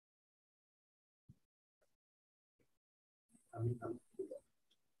Okay,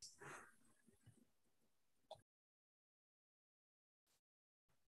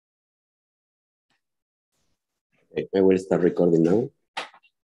 I will start recording now.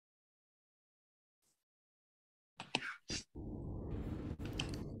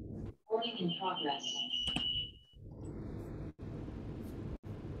 Recording in progress.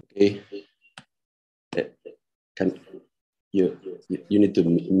 Okay. Can you need to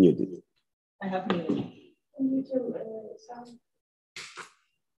mute it. I have muted.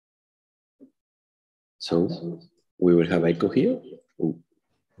 So we will have echo here. Ooh.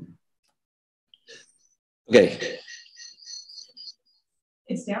 Okay.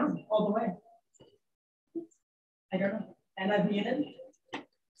 It's down all the way. I don't know. And I've muted.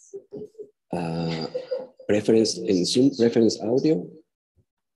 Preference in Zoom, preference audio,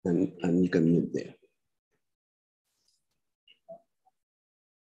 and you can mute there.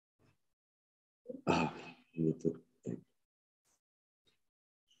 Muted. Okay.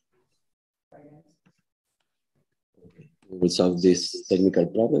 We will solve these technical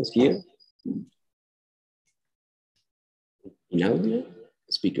problems here. In audio,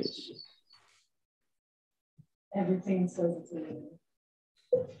 speakers. Everything says it's in.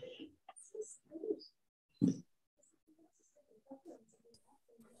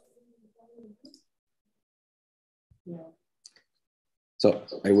 Yeah. So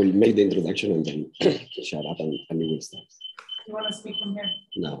I will make the introduction and then shut up and we will start. You want to speak from here?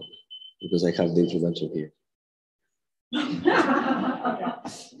 No, because I have the introduction here.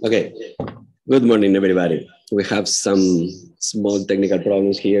 Okay. Good morning, everybody. We have some small technical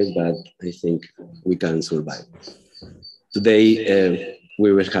problems here, but I think we can survive. Today,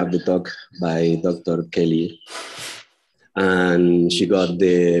 we will have the talk by Dr. Kelley, and she got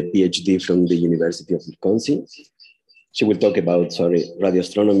the PhD from the University of Wisconsin. She will talk about, radio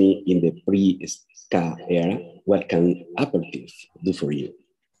astronomy in the pre-SKA era. What can Apertif do for you?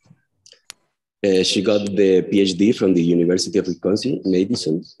 She got the PhD from the University of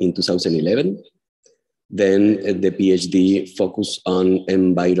Wisconsin-Madison in 2011. Then the PhD focused on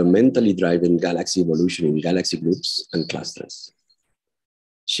environmentally driven galaxy evolution in galaxy groups and clusters.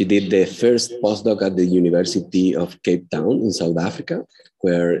 She did the first postdoc at the University of Cape Town in South Africa,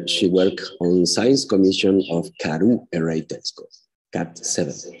 where she worked on science commission of Karoo Array Telescope,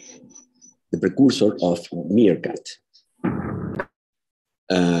 CAT7, the precursor of Meerkat.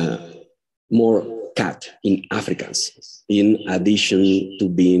 More cat in Africans, in addition to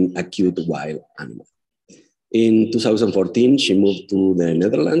being a cute wild animal. In 2014, she moved to the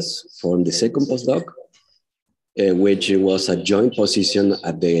Netherlands for the second postdoc, which was a joint position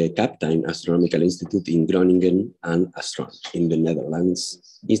at the Kaptein Astronomical Institute in Groningen and Astronomy in the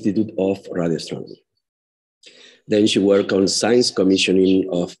Netherlands Institute of Radio Astronomy. Then she worked on science commissioning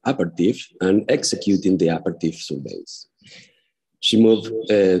of Apertif and executing the Apertif surveys. She moved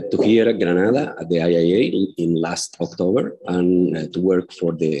to here, Granada, at the IIA in last October, and to work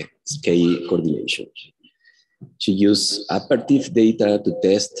for the SKA coordination. She used Apertif data to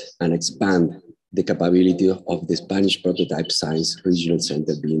test and expand the capability of the Spanish prototype science regional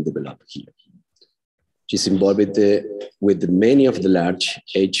center being developed here. She's involved with many of the large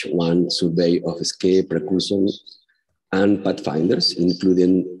H1 survey of SKA precursors and pathfinders,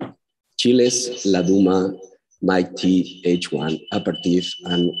 including Chile's La Duma, Mighty H1, Apertif,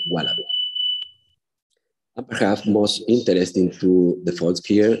 and Wallaby. And perhaps most interesting to the folks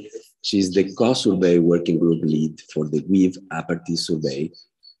here, she's the co-survey working group lead for the WIV Apertif survey,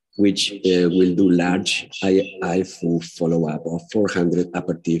 which will do large IFU follow-up of 400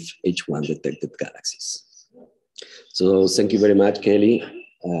 Apertif H1 detected galaxies. So thank you very much, Kelley.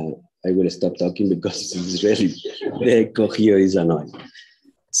 I will stop talking because it's really, the echo here is annoying.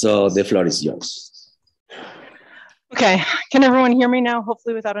 So the floor is yours. Okay, can everyone hear me now,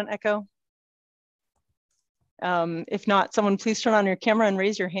 hopefully without an echo? If not, someone please turn on your camera and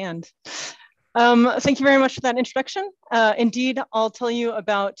raise your hand. Thank you very much for that introduction. Indeed, I'll tell you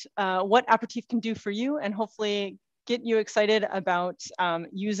about what Apertif can do for you and hopefully get you excited about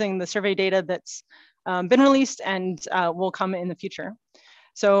using the survey data that's been released and will come in the future.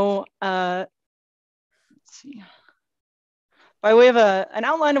 So let's see. By way of an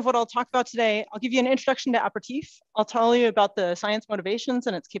outline of what I'll talk about today, I'll give you an introduction to Apertif. I'll tell you about the science motivations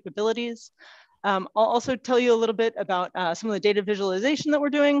and its capabilities. I'll also tell you a little bit about some of the data visualization that we're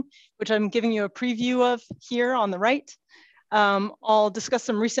doing, which I'm giving you a preview of here on the right. I'll discuss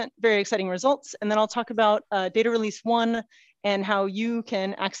some recent very exciting results, and then I'll talk about data release 1 and how you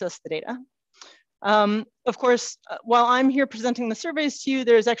can access the data. Of course, while I'm here presenting the surveys to you,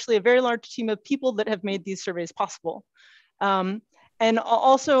 there's actually a very large team of people that have made these surveys possible. And I'll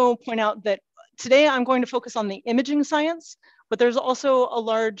also point out that Today, I'm going to focus on the imaging science, but there's also a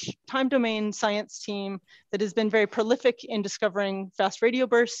large time domain science team that has been very prolific in discovering fast radio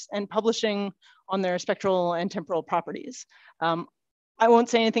bursts and publishing on their spectral and temporal properties. I won't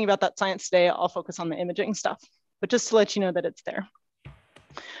say anything about that science today. I'll focus on the imaging stuff, but just to let you know that it's there.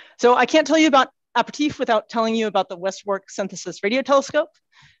 So I can't tell you about Apertif without telling you about the Westerbork Synthesis Radio Telescope.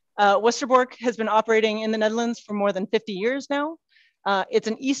 Westerbork has been operating in the Netherlands for more than 50 years now. It's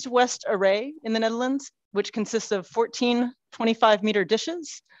an east-west array in the Netherlands, which consists of 14 25-meter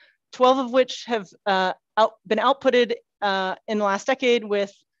dishes, 12 of which have been outputted in the last decade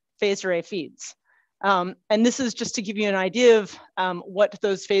with phased array feeds. And this is just to give you an idea of what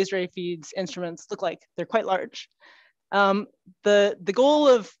those phased array feeds instruments look like. They're quite large. The goal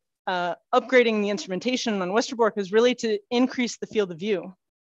of upgrading the instrumentation on Westerbork is really to increase the field of view.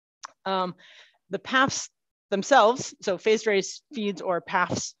 The paths themselves, so phased array feeds, or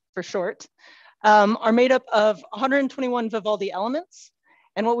paths for short, are made up of 121 Vivaldi elements.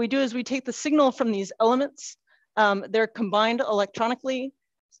 And what we do is we take the signal from these elements. They're combined electronically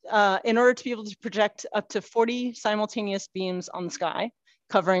in order to be able to project up to 40 simultaneous beams on the sky,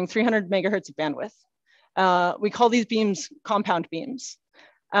 covering 300 megahertz of bandwidth. We call these beams compound beams.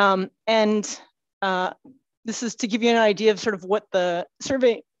 This is to give you an idea of sort of what the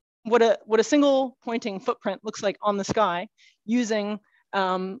survey, what a single pointing footprint looks like on the sky using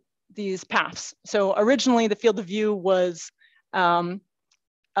these paths. So originally the field of view was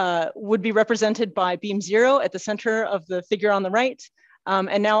would be represented by beam 0 at the center of the figure on the right.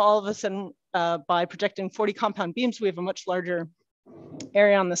 And now all of a sudden, by projecting 40 compound beams, we have a much larger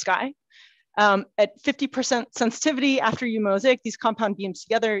area on the sky. At 50% sensitivity, after you mosaic these compound beams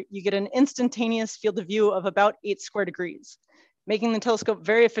together, you get an instantaneous field of view of about 8 square degrees, making the telescope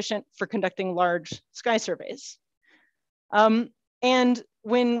very efficient for conducting large sky surveys. And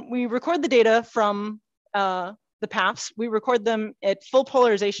when we record the data from the paths, we record them at full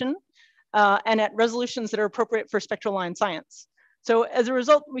polarization and at resolutions that are appropriate for spectral line science. So as a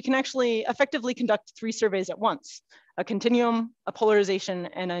result, we can actually effectively conduct 3 surveys at once: a continuum, a polarization,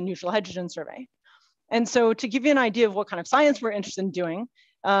 and a neutral hydrogen survey. And so to give you an idea of what kind of science we're interested in doing,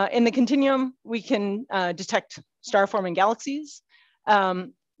 in the continuum, we can detect star-forming galaxies,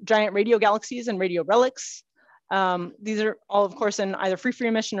 giant radio galaxies and radio relics. These are all, of course, in either free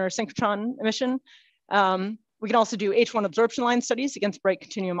emission or synchrotron emission. We can also do H1 absorption line studies against bright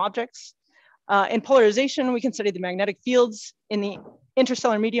continuum objects. In polarization, we can study the magnetic fields in the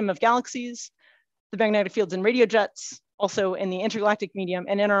interstellar medium of galaxies, the magnetic fields in radio jets, also in the intergalactic medium,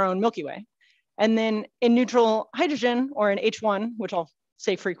 and in our own Milky Way. And then in neutral hydrogen, or in H1, which I'll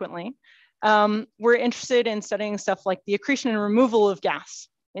say frequently, we're interested in studying stuff like the accretion and removal of gas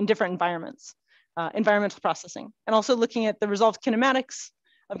in different environments, environmental processing, and also looking at the resolved kinematics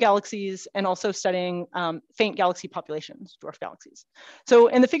of galaxies, and also studying faint galaxy populations, dwarf galaxies. So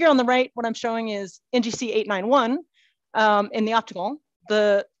in the figure on the right, what I'm showing is NGC 891 in the optical.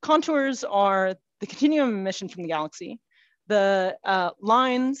 The contours are the continuum emission from the galaxy. The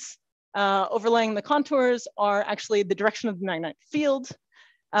lines overlaying the contours are actually the direction of the magnetic field.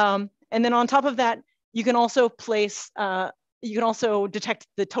 And then on top of that, you can also place, you can also detect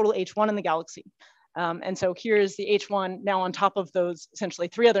the total H1 in the galaxy. And so here's the H1 now on top of those essentially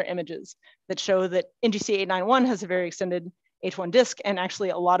 3 other images that show that NGC 891 has a very extended H1 disk, and actually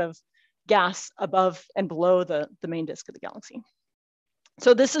a lot of gas above and below the main disk of the galaxy.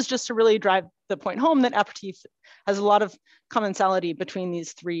 So this is just to really drive the point home that Apertif has a lot of commensality between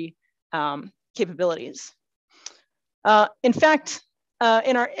these 3 capabilities. In fact,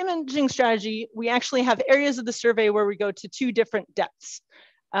 in our imaging strategy, we actually have areas of the survey where we go to 2 different depths.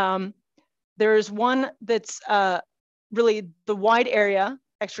 There's one that's really the wide area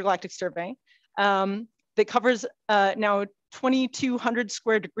extragalactic survey that covers now 2,200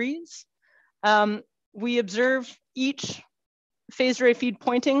 square degrees. We observe each phased array feed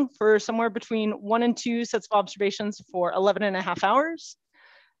pointing for somewhere between 1 and 2 sets of observations for 11.5 hours.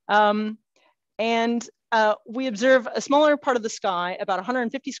 We observe a smaller part of the sky, about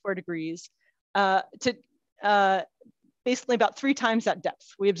 150 square degrees, to basically about 3 times that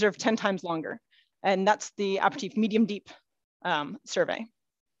depth. We observe 10 times longer. And that's the Apertif medium deep survey.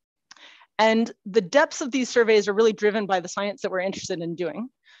 And the depths of these surveys are really driven by the science that we're interested in doing.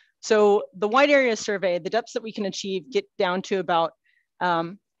 So the wide area survey, the depths that we can achieve get down to about,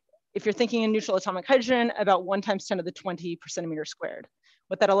 if you're thinking in neutral atomic hydrogen, about 1 times 10 to the 20 per centimeter squared.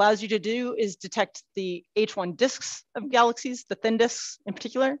 What that allows you to do is detect the H1 disks of galaxies, the thin disks in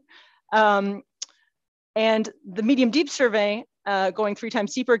particular. And the medium deep survey, going 3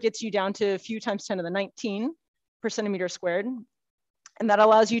 times deeper, gets you down to a few times 10 to the 19 per centimeter squared. And that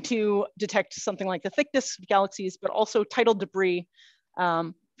allows you to detect something like the thick disks of galaxies, but also tidal debris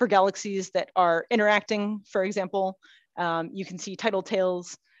for galaxies that are interacting. For example, you can see tidal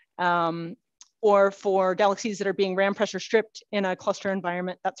tails, or for galaxies that are being ram pressure stripped in a cluster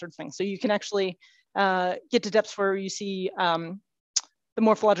environment, that sort of thing. So you can actually get to depths where you see the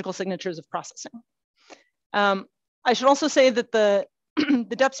morphological signatures of processing. I should also say that the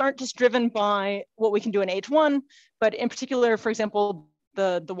depths aren't just driven by what we can do in H1, but in particular, for example,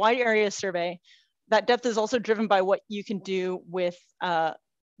 the wide area survey, that depth is also driven by what you can do with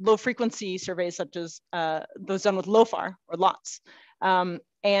low frequency surveys, such as those done with LOFAR or LOTS.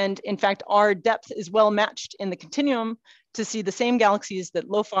 And in fact, our depth is well matched in the continuum to see the same galaxies that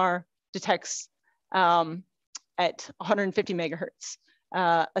LOFAR detects at 150 megahertz,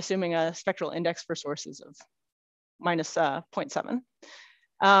 assuming a spectral index for sources of minus 0.7.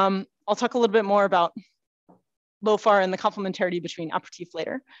 I'll talk a little bit more about LOFAR and the complementarity between Apertif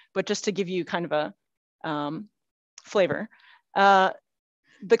later, but just to give you kind of a flavor.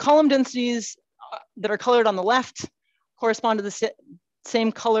 The column densities that are colored on the left correspond to the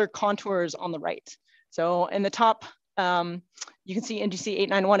same color contours on the right. So in the top, you can see NGC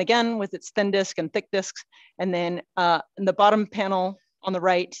 891 again with its thin disk and thick disks. And then in the bottom panel on the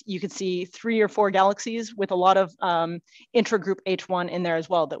right, you can see 3 or 4 galaxies with a lot of intragroup H1 in there as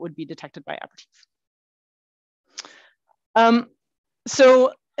well that would be detected by Apertif.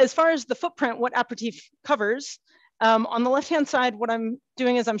 So as far as the footprint, what Apertif covers, on the left-hand side, what I'm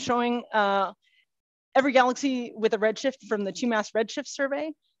doing is I'm showing every galaxy with a redshift from the 2-mass redshift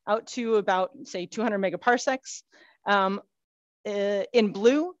survey out to about, say, 200 megaparsecs in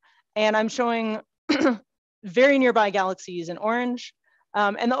blue. And I'm showing very nearby galaxies in orange.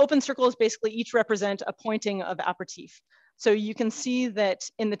 And the open circles basically each represent a pointing of Apertif. So you can see that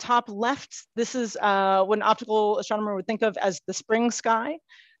in the top left, this is what an optical astronomer would think of as the spring sky.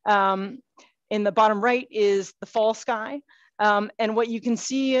 In the bottom right is the fall sky. And what you can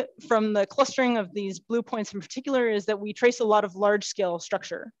see from the clustering of these blue points in particular is that we trace a lot of large scale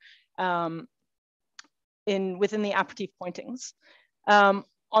structure within the Apertif pointings. On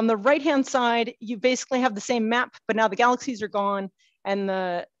the right-hand side, you basically have the same map, but now the galaxies are gone and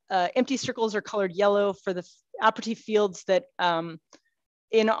the empty circles are colored yellow for the Apertif fields that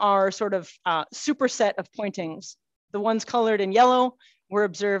in our sort of superset of pointings. The ones colored in yellow were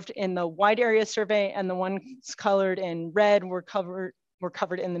observed in the wide area survey, and the ones colored in red were covered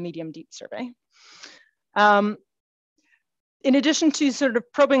in the medium deep survey. In addition to sort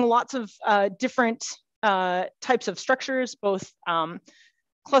of probing lots of different types of structures, both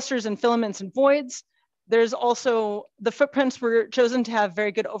clusters and filaments and voids, there's also the footprints were chosen to have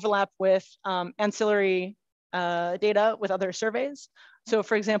very good overlap with ancillary data with other surveys. So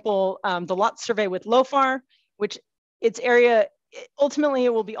for example, the LOTS survey with LOFAR, which its area, ultimately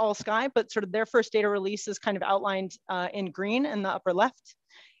it will be all sky, but sort of their first data release is kind of outlined in green in the upper left.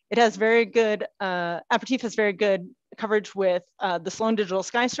 It has very good, Apertif has very good coverage with the Sloan Digital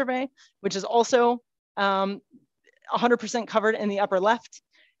Sky Survey, which is also 100% covered in the upper left.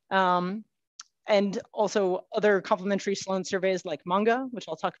 And also other complementary Sloan surveys like MANGA, which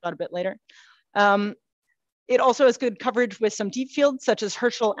I'll talk about a bit later. It also has good coverage with some deep fields such as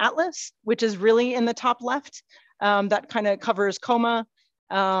Herschel Atlas, which is really in the top left. That kind of covers coma,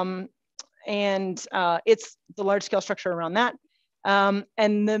 and it's the large scale structure around that.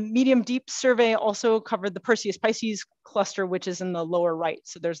 And the medium deep survey also covered the Perseus Pisces cluster, which is in the lower right.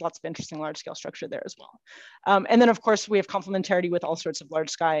 So there's lots of interesting large scale structure there as well. And then of course we have complementarity with all sorts of large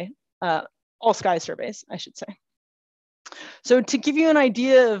sky, all sky surveys, I should say. So to give you an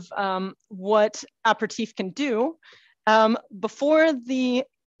idea of what Apertif can do, before the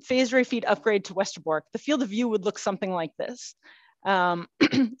phased array feed upgrade to Westerbork, the field of view would look something like this,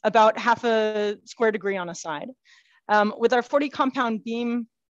 about half a square degree on a side. With our 40 compound beam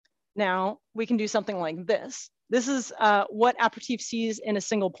now, we can do something like this. This is what Apertif sees in a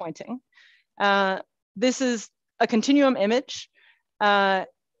single pointing. This is a continuum image.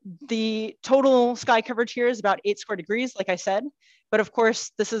 The total sky coverage here is about 8 square degrees, like I said. But of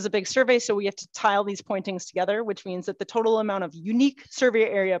course, this is a big survey, so we have to tile these pointings together, which means that the total amount of unique survey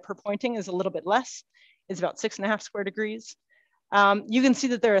area per pointing is a little bit less. It's about 6.5 square degrees. You can see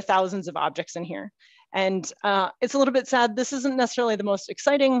that there are thousands of objects in here. And it's a little bit sad. This isn't necessarily the most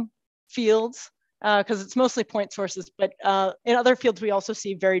exciting fields because it's mostly point sources, but in other fields, we also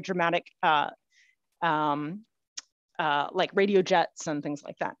see very dramatic like radio jets and things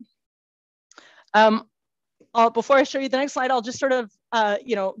like that. Before I show you the next slide, I'll just sort of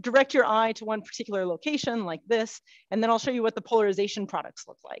direct your eye to one particular location like this, and then I'll show you what the polarization products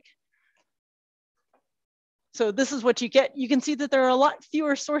look like. So this is what you get. You can see that there are a lot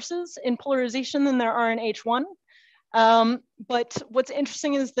fewer sources in polarization than there are in H1. But what's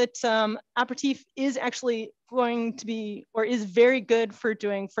interesting is that Apertif is actually going to be, or is very good for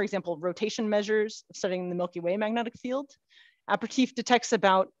doing, for example, rotation measures, studying the Milky Way magnetic field. Apertif detects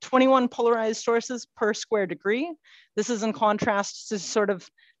about 21 polarized sources per square degree. This is in contrast to sort of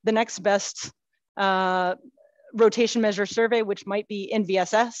the next best rotation measure survey, which might be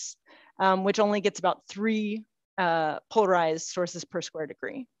NVSS, which only gets about 3 polarized sources per square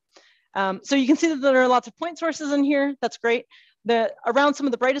degree. So you can see that there are lots of point sources in here. That's great. Around some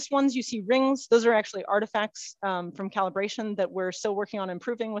of the brightest ones, you see rings. Those are actually artifacts from calibration that we're still working on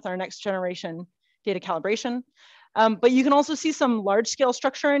improving with our next generation data calibration. But you can also see some large scale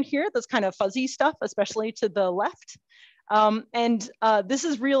structure in here that's kind of fuzzy stuff, especially to the left. This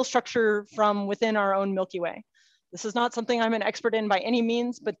is real structure from within our own Milky Way. This is not something I'm an expert in by any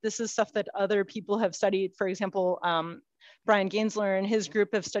means, but this is stuff that other people have studied. For example, Brian Gainsler and his group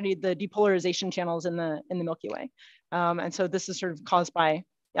have studied the depolarization channels in the Milky Way. And so this is sort of caused by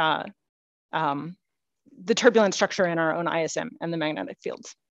the turbulent structure in our own ISM and the magnetic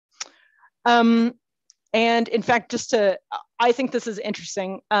fields. And in fact, I think this is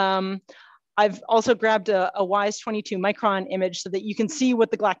interesting. I've also grabbed a WISE 22 micron image so that you can see what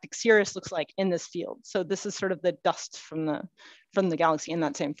the galactic cirrus looks like in this field. So this is sort of the dust from the galaxy in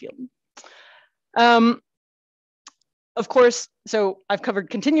that same field. Of course, so I've covered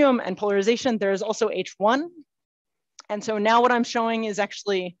continuum and polarization. There's also H1. And so now what I'm showing is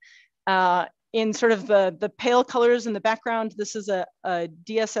actually in sort of the pale colors in the background. This is a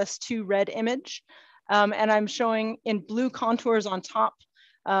DSS2 red image. And I'm showing in blue contours on top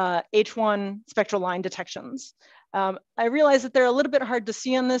H1 spectral line detections. I realize that they're a little bit hard to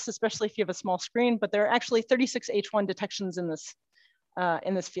see on this, especially if you have a small screen, but there are actually 36 H1 detections in this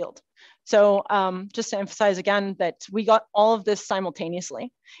field. So just to emphasize again that we got all of this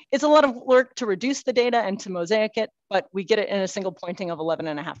simultaneously. It's a lot of work to reduce the data and to mosaic it, but we get it in a single pointing of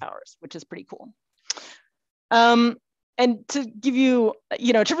 11.5 hours, which is pretty cool. And to give you,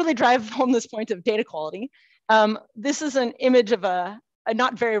 to really drive home this point of data quality, this is an image of a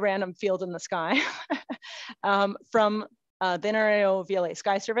not very random field in the sky from the Intra-Hour VLA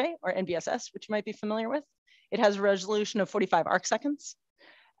Sky Survey, or NVSS, which you might be familiar with. It has a resolution of 45 arc seconds.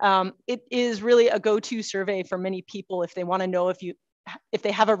 It is really a go-to survey for many people if they want to know if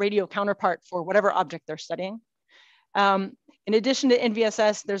they have a radio counterpart for whatever object they're studying. In addition to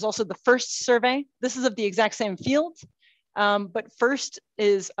NVSS, there's also the FIRST survey. This is of the exact same field, but FIRST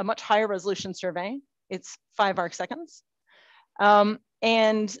is a much higher resolution survey. It's 5 arc seconds.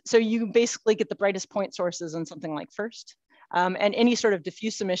 And so you basically get the brightest point sources in something like FIRST. And any sort of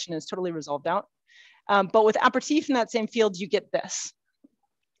diffuse emission is totally resolved out. But with Apertif in that same field, you get this.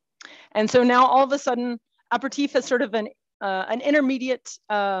 And so now all of a sudden, Apertif has sort of an intermediate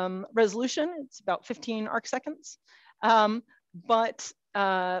resolution. It's about 15 arc seconds. But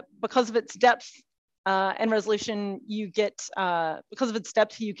because of its depth and resolution, you get, because of its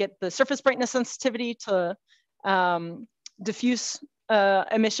depth, you get the surface brightness sensitivity to diffuse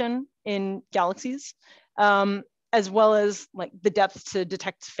emission in galaxies, as well as like the depth to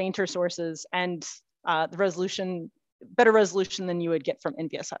detect fainter sources and the resolution, better resolution than you would get from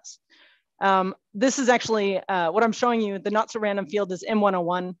NVSS. This is actually what I'm showing you. The not so random field is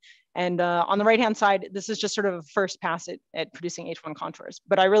M101. And on the right-hand side, this is just sort of a first pass at producing H1 contours.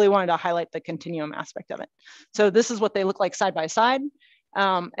 But I really wanted to highlight the continuum aspect of it. So this is what they look like side by side.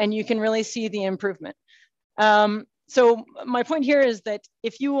 And you can really see the improvement. So my point here is that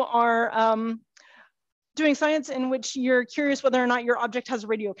if you are doing science in which you're curious whether or not your object has a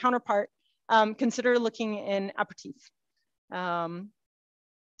radio counterpart, consider looking in Apertif.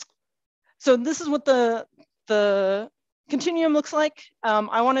 So this is what the continuum looks like.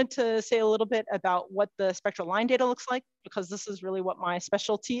 I wanted to say a little bit about what the spectral line data looks like, because this is really what my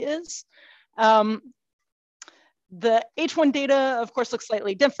specialty is. The H1 data, of course, looks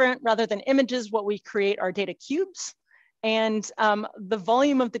slightly different. Rather than images, what we create are data cubes. And the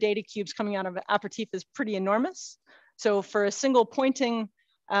volume of the data cubes coming out of Apertif is pretty enormous. So for a single pointing,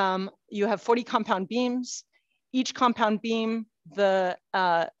 you have 40 compound beams. Each compound beam, the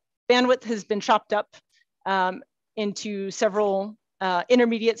bandwidth has been chopped up into several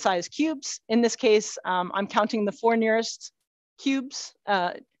intermediate sized cubes. In this case, I'm counting the 4 nearest cubes,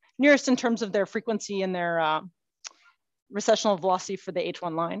 nearest in terms of their frequency and their recessional velocity for the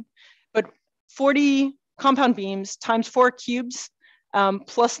H1 line. But 40 compound beams times 4 cubes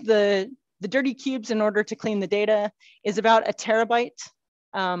plus the dirty cubes in order to clean the data is about a terabyte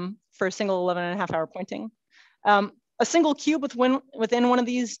for a single 11.5 hour pointing. A single cube within one of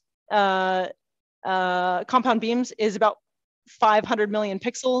these compound beams is about 500 million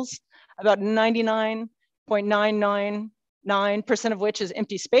pixels, about 99.999% of which is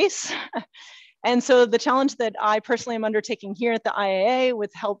empty space. And so the challenge that I personally am undertaking here at the IAA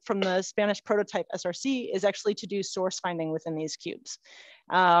with help from the Spanish prototype SRC is actually to do source finding within these cubes.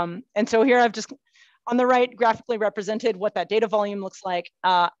 And so here I've just, on the right, graphically represented what that data volume looks like,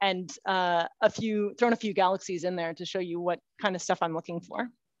 and thrown a few galaxies in there to show you what kind of stuff I'm looking for.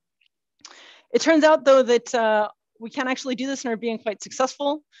 It turns out though that we can actually do this and are being quite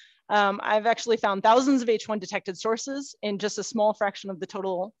successful. I've actually found thousands of H1 detected sources in just a small fraction of the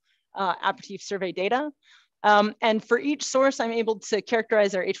total Apertif survey data. And for each source, I'm able to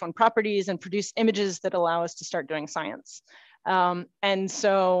characterize their H1 properties and produce images that allow us to start doing science. And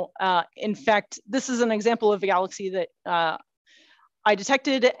so, in fact, this is an example of a galaxy that I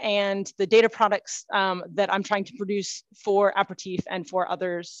detected and the data products that I'm trying to produce for Apertif and for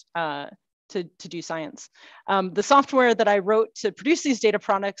others to do science. The software that I wrote to produce these data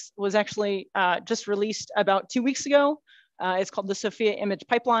products was actually just released about 2 weeks ago. It's called the Sophia Image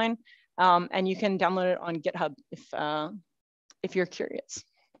Pipeline, and you can download it on GitHub if you're curious.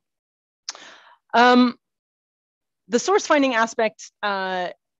 The source finding aspect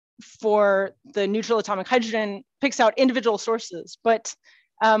for the neutral atomic hydrogen picks out individual sources, but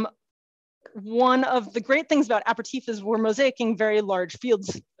one of the great things about Apertif is we're mosaicing very large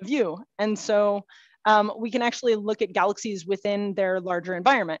fields of view. And so we can actually look at galaxies within their larger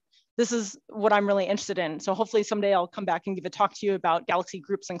environment. This is what I'm really interested in. So hopefully someday I'll come back and give a talk to you about galaxy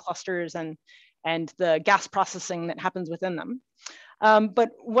groups and clusters and the gas processing that happens within them. But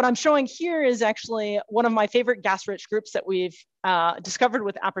what I'm showing here is actually one of my favorite gas-rich groups that we've discovered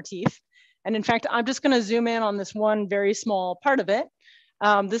with Apertif. And in fact, I'm just gonna zoom in on this one very small part of it.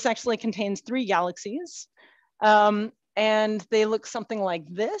 This actually contains 3 galaxies. And they look something like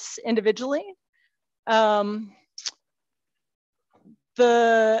this individually. I'm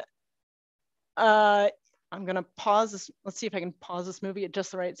gonna pause this. Let's see if I can pause this movie at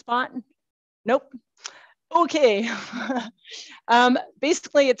just the right spot. Nope. Okay.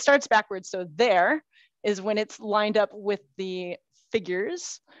 Basically, it starts backwards. So there is when it's lined up with the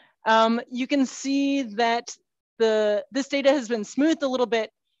figures. You can see that this data has been smoothed a little bit.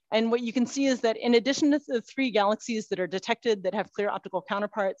 And what you can see is that in addition to the 3 galaxies that are detected that have clear optical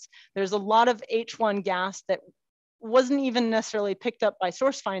counterparts, there's a lot of H1 gas that wasn't even necessarily picked up by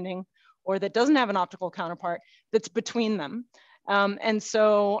source finding, or that doesn't have an optical counterpart that's between them. And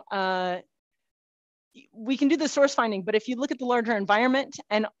so we can do the source finding, but if you look at the larger environment,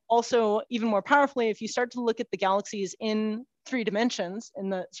 and also even more powerfully, if you start to look at the galaxies in 3 dimensions, in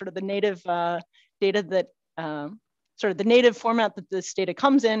the sort of the native data that, sort of the native format that this data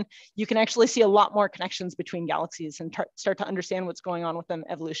comes in, you can actually see a lot more connections between galaxies and start to understand what's going on with them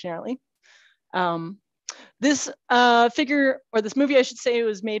evolutionarily. This figure, or this movie, I should say,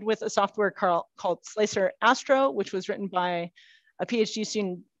 was made with a software called Slicer Astro, which was written by a PhD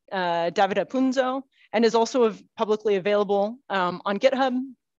student, Davide Punzo, and is also publicly available on GitHub.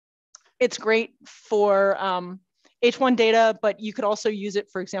 It's great for H1 data, but you could also use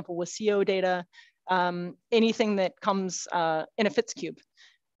it, for example, with CO data, anything that comes in a Fitts cube.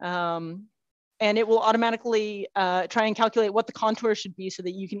 And it will automatically try and calculate what the contour should be so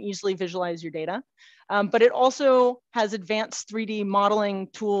that you can easily visualize your data. But it also has advanced 3D modeling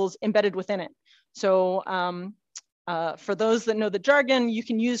tools embedded within it. So for those that know the jargon, you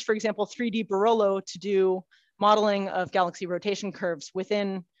can use, for example, 3D Barolo to do modeling of galaxy rotation curves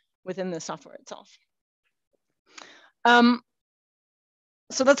within the software itself.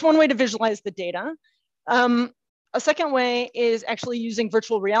 So that's one way to visualize the data. A second way is actually using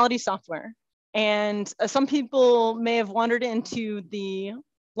virtual reality software. And some people may have wandered into the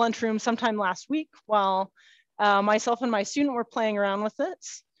lunchroom sometime last week while myself and my student were playing around with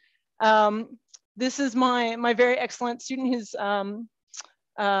this. This is my very excellent student who's a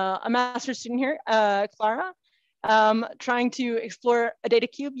master's student here, Clara, trying to explore a data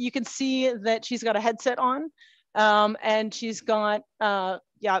cube. You can see that she's got a headset on and she's got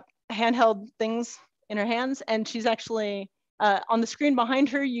handheld things in her hands. And she's actually on the screen behind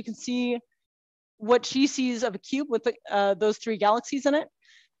her, you can see what she sees of a cube with those 3 galaxies in it.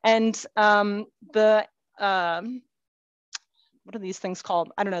 And what are these things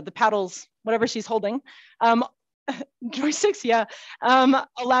called? I don't know, the paddles, whatever she's holding. Joysticks, yeah,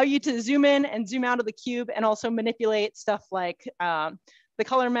 allow you to zoom in and zoom out of the cube and also manipulate stuff like the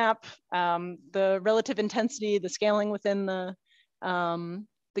color map, the relative intensity, the scaling within the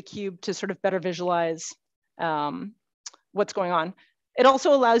cube to sort of better visualize what's going on. It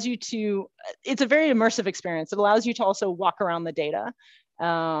also allows you to, it's a very immersive experience. It allows you to also walk around the data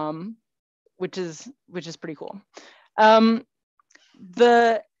which is pretty cool.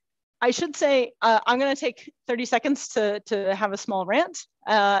 I should say, I'm going to take 30 seconds to have a small rant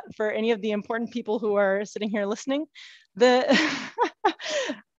for any of the important people who are sitting here listening.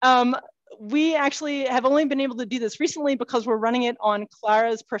 We actually have only been able to do this recently because we're running it on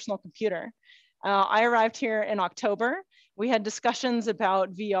Clara's personal computer. I arrived here in October. We had discussions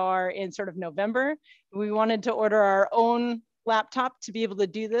about VR in sort of November. We wanted to order our own laptop to be able to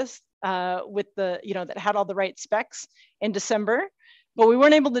do this with the, that had all the right specs in December. But we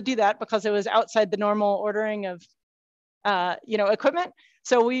weren't able to do that because it was outside the normal ordering of, equipment.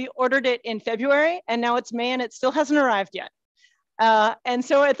 So we ordered it in February, and now it's May, and it still hasn't arrived yet. And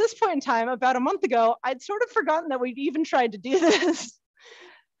so at this point in time, about a month ago, I'd sort of forgotten that we'd even tried to do this.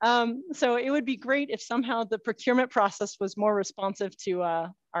 So it would be great if somehow the procurement process was more responsive to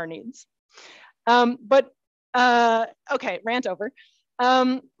our needs. Okay, rant over.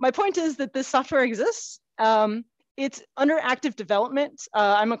 My point is that this software exists. It's under active development.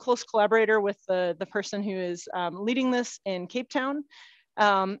 I'm a close collaborator with the person who is leading this in Cape Town,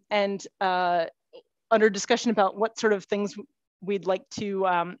 and under discussion about what sort of things we'd like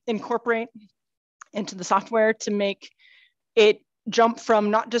to incorporate into the software to make it jump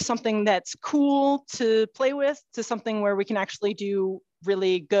from not just something that's cool to play with to something where we can actually do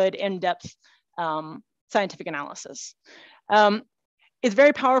really good in-depth scientific analysis. It's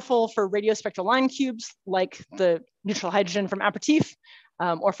very powerful for radio spectral line cubes, like the neutral hydrogen from Apertif,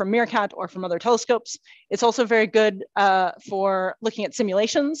 or from Meerkat, or from other telescopes. It's also very good for looking at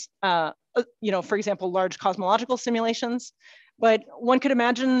simulations, for example, large cosmological simulations. But one could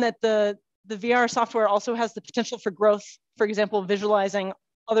imagine that the VR software also has the potential for growth, for example, visualizing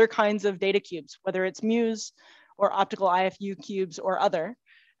other kinds of data cubes, whether it's Muse or optical IFU cubes or other.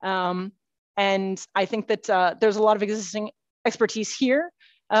 And I think that there's a lot of existing expertise here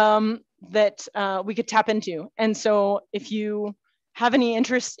that we could tap into. And so if you have any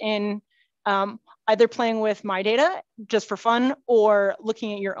interest in either playing with my data just for fun or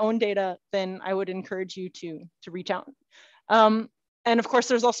looking at your own data, then I would encourage you to reach out. And of course,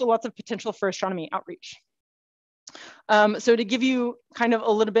 there's also lots of potential for astronomy outreach. So to give you kind of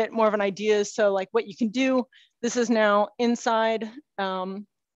a little bit more of an idea, so like what you can do, this is now inside the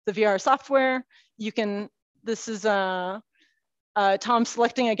VR software. This is Tom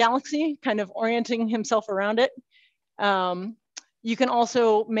selecting a galaxy, kind of orienting himself around it. You can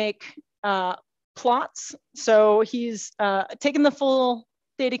also make plots. So he's taken the full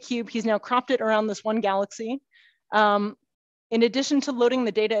data cube, he's now cropped it around this one galaxy. In addition to loading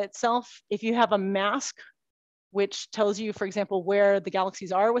the data itself, if you have a mask, which tells you, for example, where the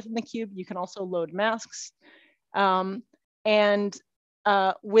galaxies are within the cube, you can also load masks. And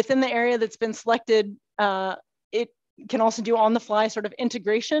within the area that's been selected, it can also do on the fly sort of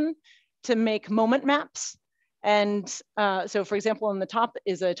integration to make moment maps. And so for example, on the top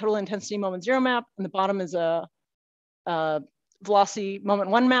is a total intensity moment 0 map, and the bottom is a velocity moment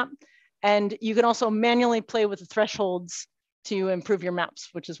 1 map. And you can also manually play with the thresholds to improve your maps,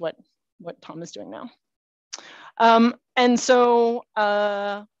 which is what Tom is doing now. And so,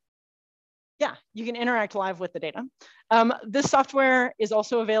 yeah, you can interact live with the data. This software is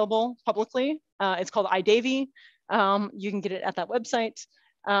also available publicly. It's called iDavy. You can get it at that website.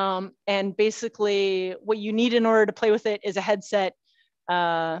 And basically what you need in order to play with it is a headset,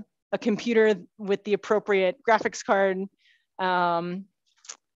 a computer with the appropriate graphics card,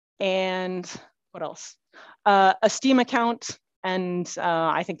 and what else? A Steam account, and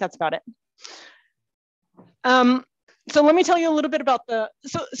I think that's about it. So let me tell you a little bit about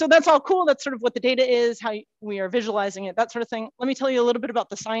so that's all cool. That's sort of what the data is, how we are visualizing it, that sort of thing. Let me tell you a little bit about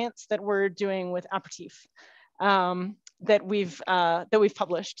the science that we're doing with Apertif, that we've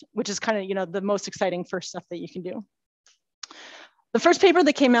published, which is kind of the most exciting first stuff that you can do. The first paper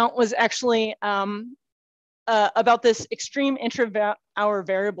that came out was actually about this extreme intra-hour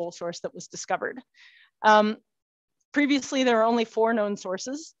variable source that was discovered. Previously, there were only 4 known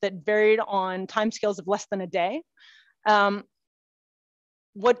sources that varied on timescales of less than a day.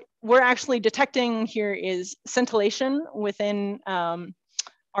 What we're actually detecting here is scintillation within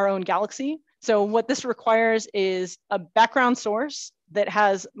our own galaxy. So what this requires is a background source that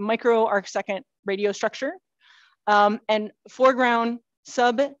has micro arcsecond radio structure, and foreground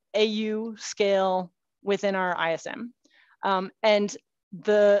sub-AU scale within our ISM. And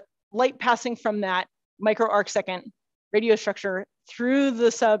the light passing from that micro arcsecond radio structure through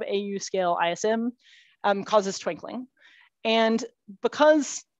the sub-AU scale ISM causes twinkling. And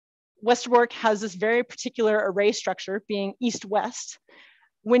because Westerbork has this very particular array structure being east-west,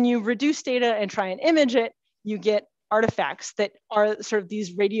 when you reduce data and try and image it, you get artifacts that are sort of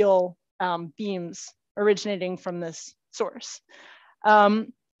these radial beams originating from this source.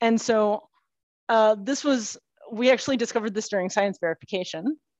 And so we actually discovered this during science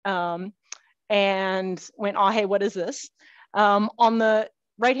verification and went, oh, hey, what is this? On the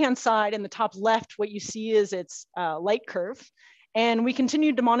right-hand side in the top left, what you see is its light curve. And we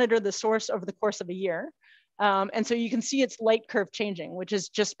continued to monitor the source over the course of a year. And so you can see its light curve changing, which is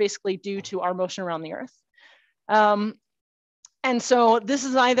just basically due to our motion around the Earth. And so this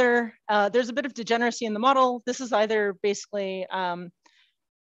is either, there's a bit of degeneracy in the model. This is either basically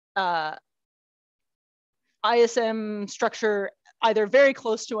ISM structure either very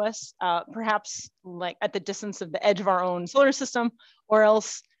close to us, perhaps like at the distance of the edge of our own solar system, or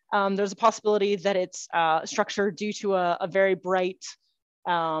else there's a possibility that it's structure due to a very bright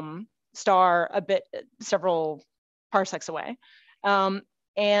star several parsecs away.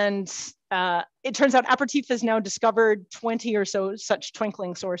 And it turns out Apertif has now discovered 20 or so such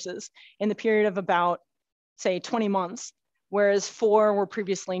twinkling sources in the period of about, say, 20 months, whereas 4 were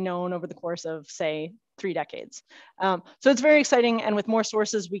previously known over the course of, say, 3 decades. So it's very exciting, and with more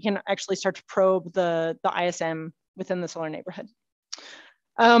sources, we can actually start to probe the ISM within the solar neighborhood.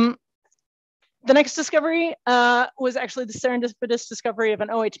 The next discovery was actually the serendipitous discovery of an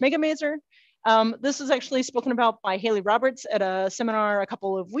OH Megamaser. This was actually spoken about by Haley Roberts at a seminar a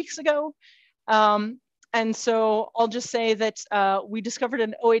couple of weeks ago. And so I'll just say that we discovered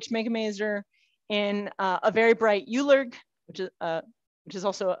an OH Megamaser in a very bright ULIRG, which is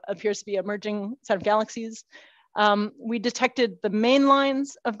also appears to be an emerging set of galaxies. We detected the main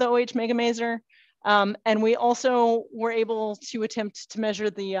lines of the OH Megamaser, and we also were able to attempt to measure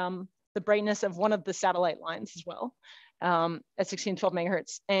the brightness of one of the satellite lines as well at 1612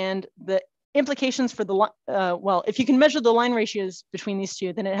 megahertz. And the implications for the, well, if you can measure the line ratios between these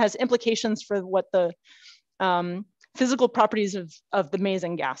two, then it has implications for what the physical properties of the maze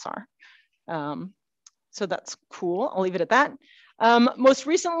and gas are. So that's cool, I'll leave it at that. Most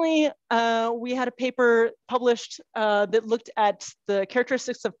recently, we had a paper published that looked at the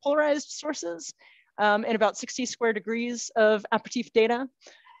characteristics of polarized sources in about 60 square degrees of Apertif data.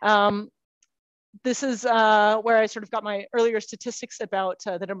 This is where I sort of got my earlier statistics about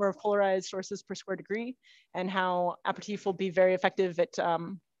the number of polarized sources per square degree and how Apertif will be very effective at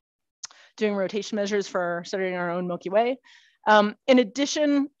doing rotation measures for studying our own Milky Way. In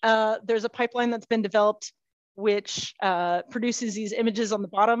addition, there's a pipeline that's been developed which produces these images on the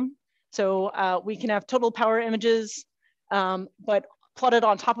bottom. So we can have total power images, but plotted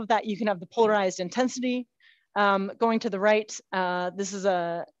on top of that, you can have the polarized intensity. Going to the right, this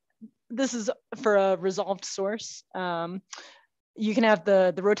is for a resolved source. You can have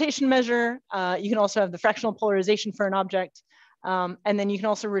the rotation measure. You can also have the fractional polarization for an object. And then you can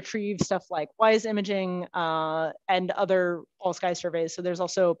also retrieve stuff like WISE imaging and other all-sky surveys. So there's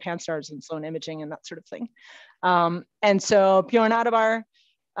also pan-stars and Sloan imaging and that sort of thing. And so Bjorn Adebar,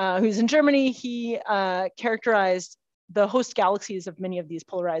 who's in Germany, he characterized the host galaxies of many of these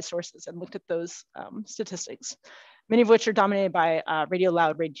polarized sources and looked at those statistics, many of which are dominated by radio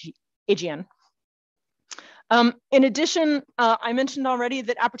loud AGN. In addition, I mentioned already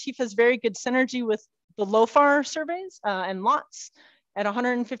that Apertif has very good synergy with the LOFAR surveys and LOTS at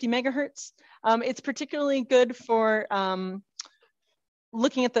 150 megahertz. It's particularly good for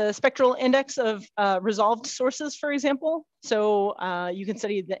looking at the spectral index of resolved sources, for example. So you can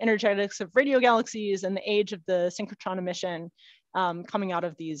study the energetics of radio galaxies and the age of the synchrotron emission coming out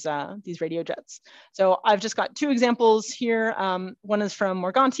of these radio jets. So I've just got 2 examples here. One is from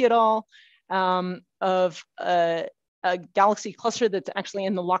Morganti et al. Of a galaxy cluster that's actually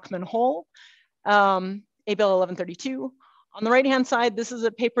in the Lockman hole, ABL 1132. On the right-hand side, this is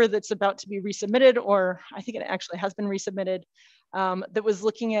a paper that's about to be resubmitted, or I think it actually has been resubmitted, that was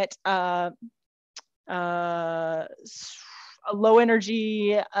looking at a low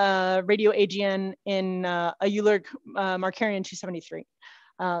energy radio AGN in a ULIRG Markarian 273.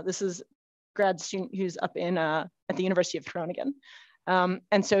 This is a grad student who's up in at the University of Groningen.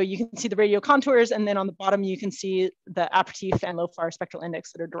 And so you can see the radio contours, and then on the bottom, you can see the Apertif and LOFAR spectral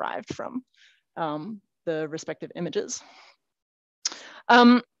index that are derived from the respective images.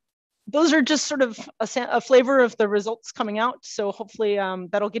 Those are just sort of a flavor of the results coming out. So hopefully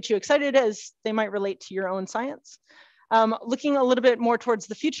that'll get you excited as they might relate to your own science. Looking a little bit more towards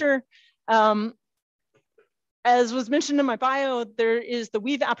the future, as was mentioned in my bio, there is the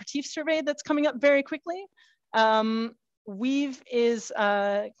Weave Apertif survey that's coming up very quickly. Weave is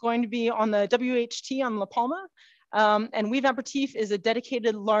going to be on the WHT on La Palma. And Weave Apertif is a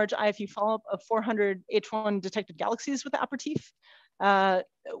dedicated large IFU follow-up of 400 H1 detected galaxies with Apertif.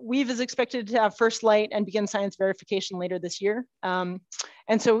 Weave is expected to have first light and begin science verification later this year. And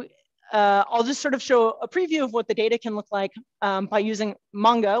so I'll just sort of show a preview of what the data can look like by using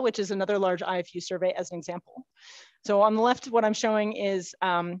MANGA, which is another large IFU survey, as an example. So on the left, what I'm showing is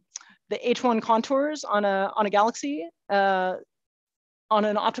the H1 contours on a galaxy, on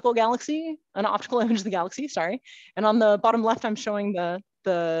an optical image of the galaxy, sorry. And on the bottom left, I'm showing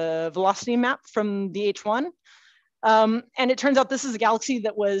the velocity map from the H1. And it turns out this is a galaxy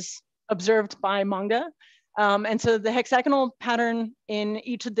that was observed by MANGA. And so the hexagonal pattern in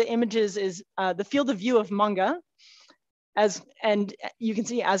each of the images is the field of view of MANGA, and you can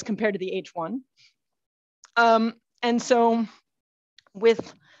see as compared to the H1. And so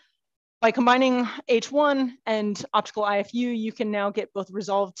by combining H1 and optical IFU, you can now get both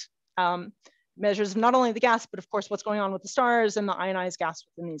resolved measures of not only the gas, but of course what's going on with the stars and the ionized gas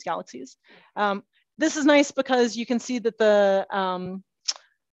within these galaxies. This is nice because you can see that the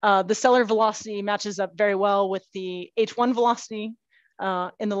stellar velocity matches up very well with the H1 velocity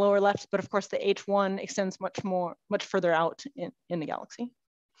in the lower left, but of course the H1 extends much further out in the galaxy.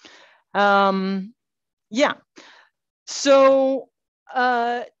 Yeah, so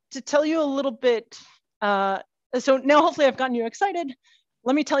to tell you a little bit, so now hopefully I've gotten you excited.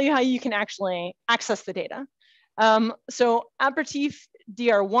 Let me tell you how you can actually access the data. So Apertif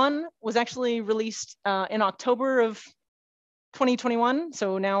DR1 was actually released in October of 2021,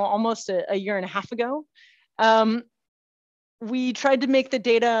 so now almost a year and a half ago. We tried to make the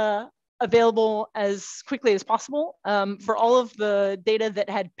data available as quickly as possible for all of the data that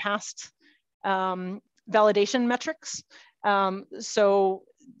had passed validation metrics. So,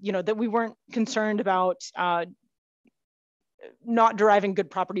 you know, that we weren't concerned about not deriving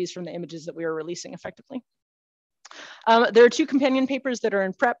good properties from the images that we were releasing effectively. There are two companion papers that are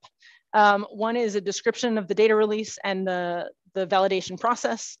in prep. One is a description of the data release and the validation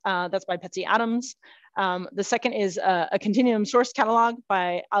process. That's by Betsy Adams. The second is a continuum source catalog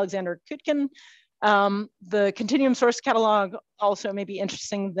by Alexander Kutkin. The continuum source catalog also may be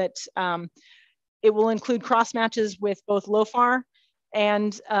interesting that it will include cross matches with both LOFAR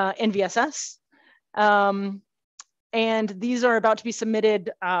and NVSS. And these are about to be submitted.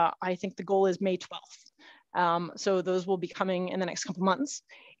 I think the goal is May 12th. So those will be coming in the next couple months.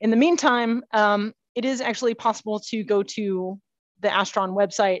 In the meantime, it is actually possible to go to the Astron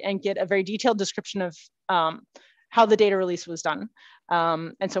website and get a very detailed description of how the data release was done.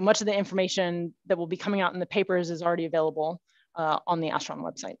 And so much of the information that will be coming out in the papers is already available on the Astron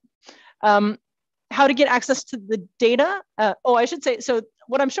website. How to get access to the data? Oh, I should say, so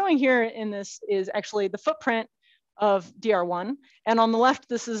what I'm showing here in this is actually the footprint of DR1. And on the left,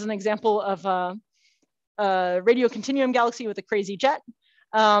 this is an example of a radio continuum galaxy with a crazy jet.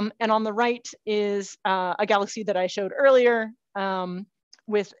 And on the right is a galaxy that I showed earlier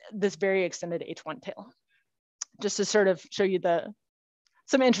with this very extended H1 tail, just to sort of show you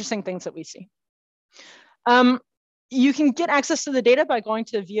some interesting things that we see. You can get access to the data by going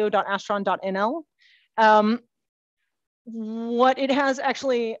to vo.astron.nl. What it has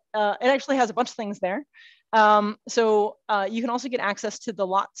actually, it actually has a bunch of things there. So you can also get access to the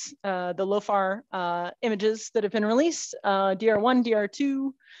lots, the LOFAR images that have been released, DR1,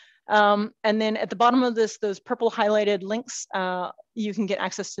 DR2, and then at the bottom of this, those purple highlighted links, you can get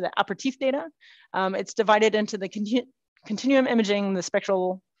access to the Apertif data. It's divided into the continuum imaging, the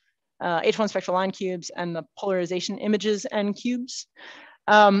spectral, H1 spectral line cubes, and the polarization images and cubes.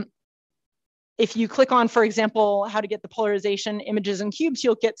 If you click on, for example, how to get the polarization images and cubes,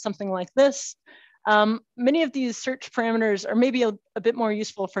 you'll get something like this. Many of these search parameters are maybe a bit more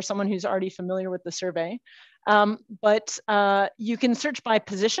useful for someone who's already familiar with the survey, but you can search by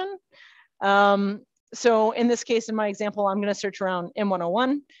position. So in this case, in my example, I'm going to search around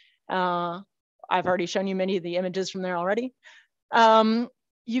M101. I've already shown you many of the images from there already.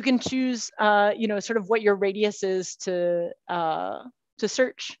 You can choose, you know, sort of what your radius is to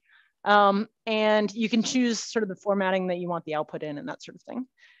search. And you can choose sort of the formatting that you want the output in and that sort of thing.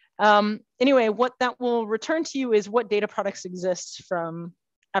 Anyway, what that will return to you is what data products exist from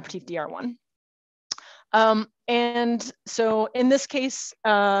Apertif DR1. And so in this case,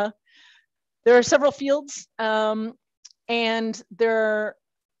 there are several fields and there are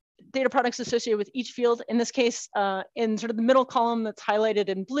data products associated with each field. In this case, in sort of the middle column that's highlighted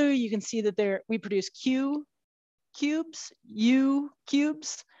in blue, you can see that we produce Q cubes, U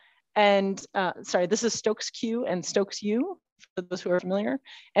cubes, and sorry, this is Stokes Q and Stokes U, for those who are familiar,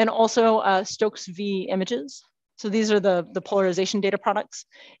 and also Stokes V images. So these are the polarization data products.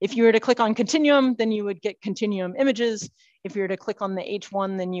 If you were to click on continuum, then you would get continuum images. If you were to click on the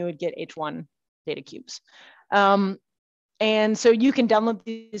H1, then you would get H1 data cubes. And so you can download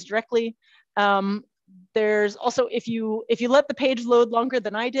these directly. There's also, if you let the page load longer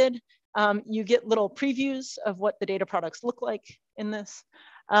than I did, you get little previews of what the data products look like in this.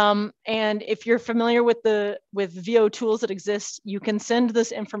 And if you're familiar with VO tools that exist, you can send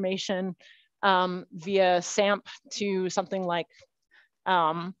this information via SAMP to something like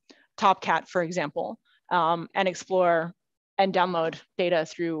TopCat, for example, and explore and download data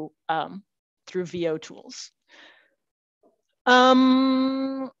through VO tools.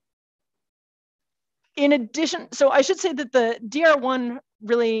 In addition, so I should say that the DR1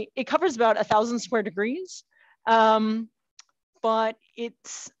 really, it covers about 1,000 square degrees, but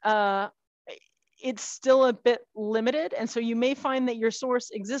it's still a bit limited. And so you may find that your source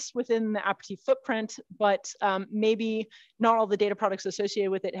exists within the Apertif footprint, but maybe not all the data products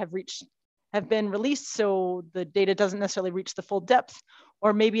associated with it have been released. So the data doesn't necessarily reach the full depth,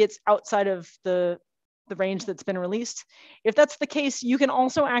 or maybe it's outside of the range that's been released. If that's the case, you can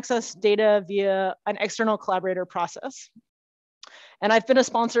also access data via an external collaborator process. And I've been a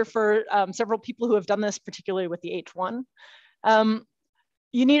sponsor for several people who have done this, particularly with the H1.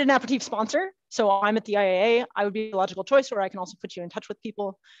 You need an Apertif sponsor. So I'm at the IAA. I would be a logical choice, or I can also put you in touch with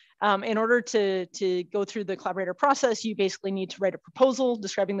people. In order to go through the collaborator process, you basically need to write a proposal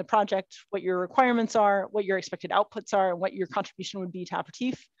describing the project, what your requirements are, what your expected outputs are, and what your contribution would be to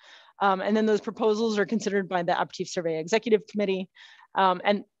Apertif. And then those proposals are considered by the Apertif Survey Executive Committee.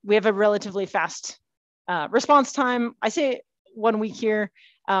 And we have a relatively fast response time. I say 1 week here.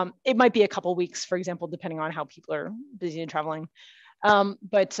 It might be a couple weeks, for example, depending on how people are busy and traveling.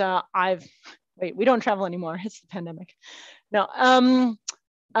 Wait, we don't travel anymore. It's the pandemic. No,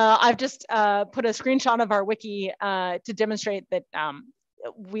 I've just put a screenshot of our wiki to demonstrate that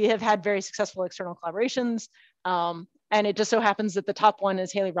we have had very successful external collaborations. And it just so happens that the top one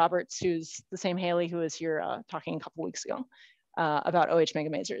is Haley Roberts, who's the same Haley who was here talking a couple weeks ago about OH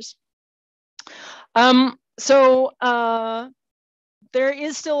megamasers. There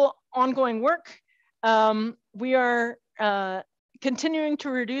is still ongoing work. We are continuing to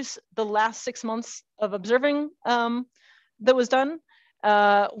reduce the last 6 months of observing that was done.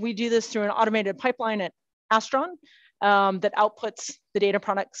 We do this through an automated pipeline at Astron that outputs the data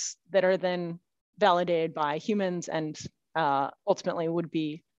products that are then validated by humans and ultimately would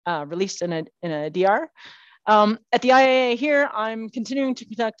be released in a DR. At the IAA here, I'm continuing to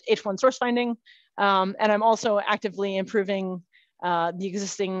conduct H1 source finding, and I'm also actively improving the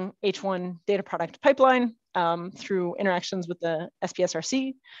existing H1 data product pipeline through interactions with the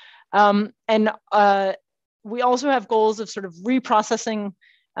SPSRC. We also have goals of sort of reprocessing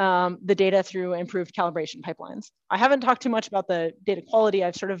the data through improved calibration pipelines. I haven't talked too much about the data quality.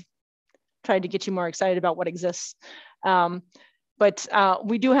 I've sort of tried to get you more excited about what exists. But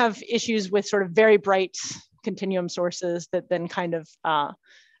we do have issues with sort of very bright continuum sources that then kind of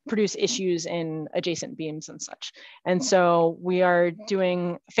produce issues in adjacent beams and such. And so we are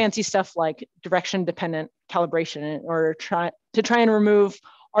doing fancy stuff like direction dependent calibration in order to try and remove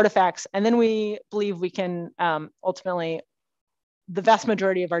artifacts. And then we believe we can ultimately, the vast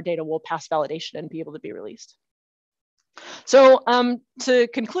majority of our data will pass validation and be able to be released. So to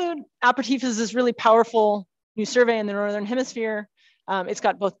conclude, Apertif is this really powerful new survey in the Northern Hemisphere. It's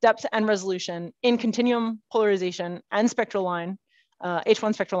got both depth and resolution in continuum, polarization, and spectral line,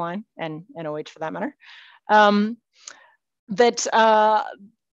 H1 spectral line, and OH for that matter.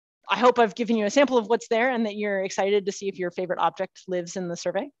 I hope I've given you a sample of what's there and that you're excited to see if your favorite object lives in the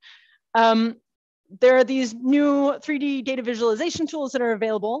survey. There are these new 3D data visualization tools that are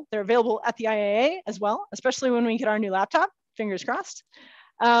available. They're available at the IAA as well, especially when we get our new laptop, fingers crossed.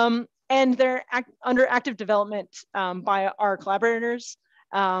 And they're under active development by our collaborators.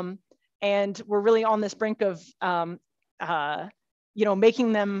 And we're really on this brink of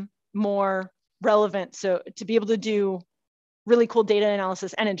making them more relevant. So to be able to do really cool data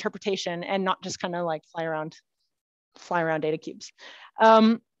analysis and interpretation and not just kind of like fly around data cubes.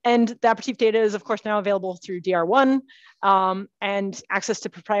 And the Apertif data is of course now available through DR1, and access to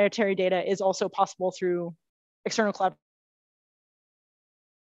proprietary data is also possible through external collaboration.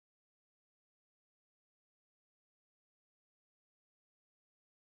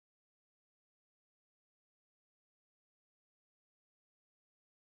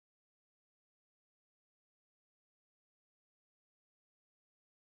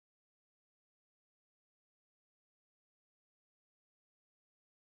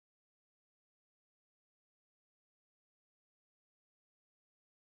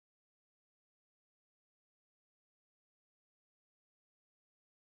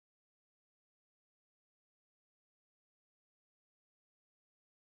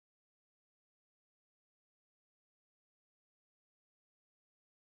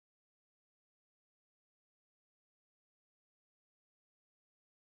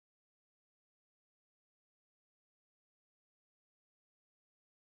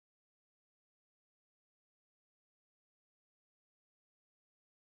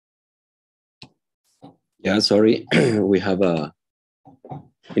 Yeah, sorry, we have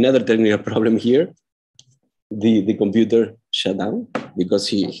another technical problem here. The computer shut down because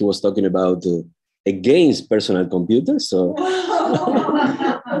he was talking about against personal computers. So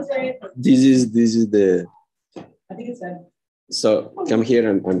this is the. I think it's done. So come here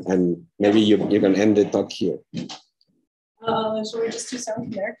and maybe you can end the talk here. Shall we just do sound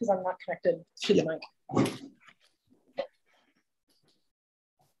from there because I'm not connected to the mic.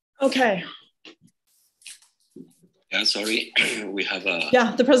 Okay. Yeah, sorry, we have a.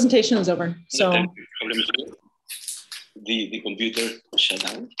 Yeah, the presentation is over. So the computer shut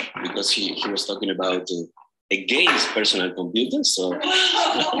down because he was talking about against personal computers. So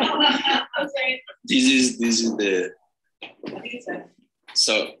this is the.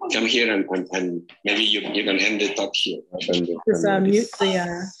 So come here and maybe you can end the talk here. Just mute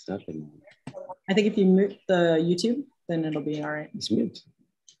the. I think if you mute the YouTube, then it'll be all right. It's mute.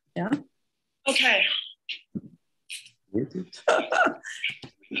 Yeah. Okay.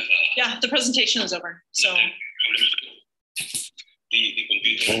 Yeah, the presentation is over. So the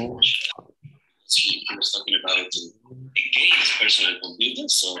computer. He was talking about against personal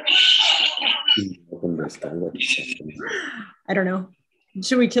computers. So I don't know.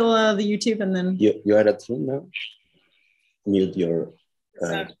 Should we kill the YouTube and then you are at home now? Mute your.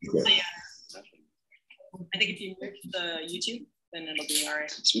 I think if you mute the YouTube, then it'll be all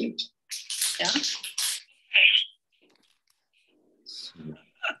right. It's mute. Yeah.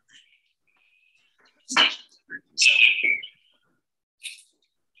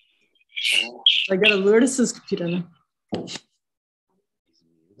 I got a Lourdes's computer now.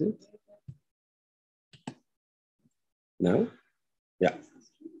 No? Yeah.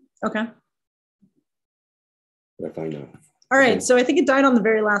 Okay. We're fine now. All right, so I think it died on the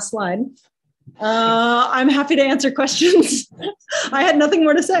very last slide. I'm happy to answer questions. I had nothing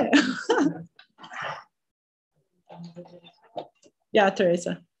more to say. Yeah,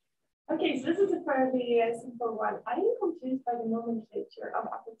 Teresa. Okay, so this is a fairly simple one. I am confused by the nomenclature of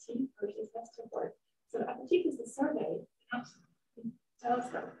Apertif versus Westerbork. So Apertif is the survey.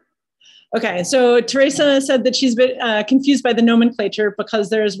 Telescope. Okay, so Teresa said that she's a bit confused by the nomenclature because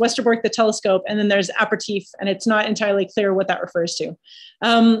there's Westerbork the telescope and then there's Apertif, and it's not entirely clear what that refers to.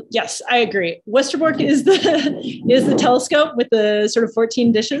 Yes, I agree. Westerbork is the telescope with the sort of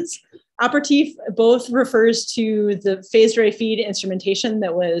 14 dishes. Apertif both refers to the phased array feed instrumentation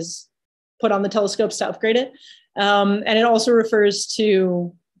that was put on the telescopes to upgrade it. And it also refers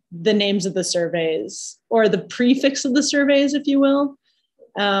to the names of the surveys or the prefix of the surveys, if you will.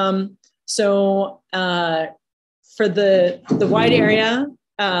 So for the wide area,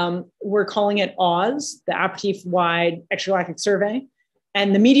 we're calling it AWS, the Apertif Wide Extragalactic Survey.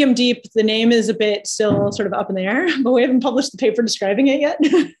 And the medium deep, the name is a bit still sort of up in the air, but we haven't published the paper describing it yet.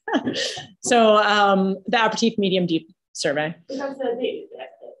 So the Apertif Medium Deep Survey. Because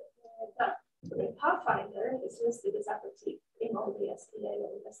the pathfinder is listed as Apertif in all the SDA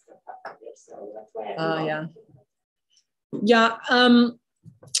and Western pathfinder, so that's why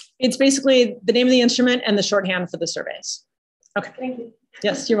it's basically the name of the instrument and the shorthand for the surveys. Okay. Thank you.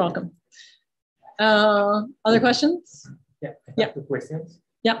 Yes, you're welcome. Other questions? Yeah, I have two questions.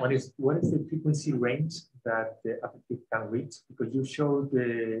 Yeah. One is, what is the frequency range that the Apertif can reach? Because you showed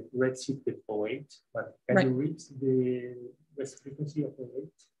the redshift of 08, but can you reach the best frequency of 08?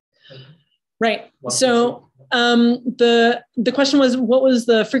 Right. So the question was, what was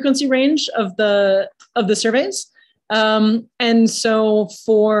the frequency range of the surveys? And so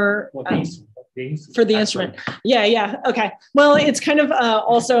for the instrument. Yeah. Okay. Well, it's kind of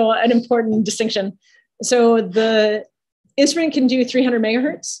also an important distinction. So the instrument can do 300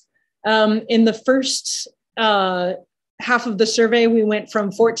 megahertz. In the first half of the survey, we went from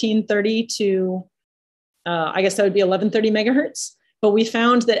 1430 to, I guess that would be 1130 megahertz. But we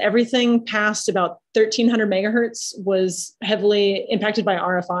found that everything past about 1300 megahertz was heavily impacted by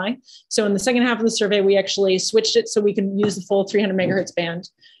RFI. So in the second half of the survey, we actually switched it so we could use the full 300 megahertz band.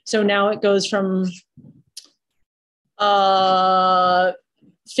 So now it goes from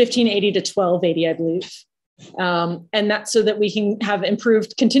 1580 to 1280, I believe. And that's so that we can have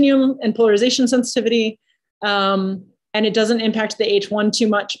improved continuum and polarization sensitivity. And it doesn't impact the H1 too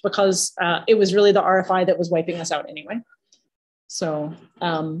much because it was really the RFI that was wiping us out anyway. So,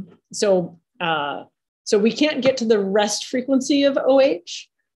 so we can't get to the rest frequency of OH.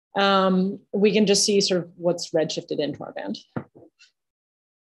 We can just see sort of what's redshifted into our band.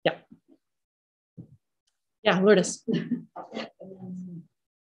 Yeah. Yeah, Lourdes. How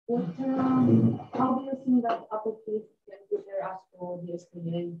do you think that Apertif can prepare us for the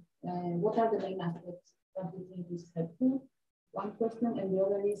SKA? What are the main aspects that you think is helpful? One question, and the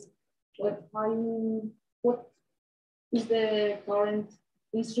other is, what is the current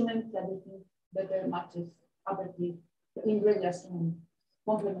instrument that you think better matches Apertif in radio astronomy,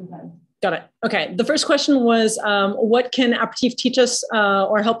 complementary? Got it. Okay. The first question was, what can Apertif teach us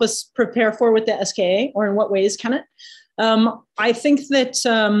or help us prepare for with the SKA, or in what ways can it? I think that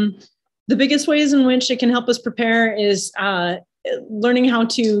the biggest ways in which it can help us prepare is learning how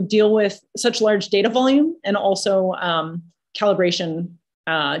to deal with such large data volume, and also calibration,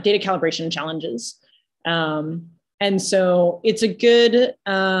 data calibration challenges. And so it's a good,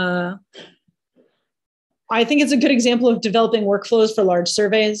 I think it's a good example of developing workflows for large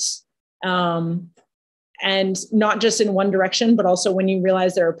surveys. And not just in one direction, but also when you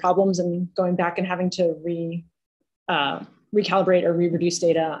realize there are problems and going back and having to recalibrate or re-reduce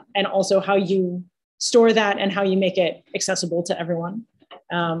data, and also how you store that and how you make it accessible to everyone.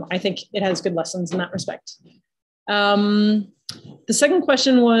 I think it has good lessons in that respect. The second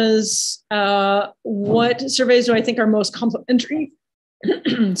question was, what surveys do I think are most complementary,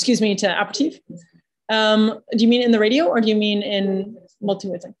 excuse me, to Apertif? Do you mean in the radio, or do you mean in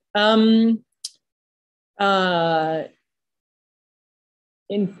multi-wavelength?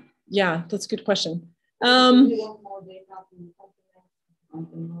 Yeah, that's a good question.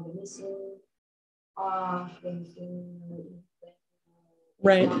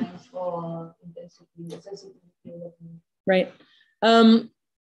 Right. Right.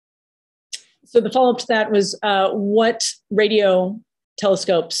 So the follow-up to that was, what radio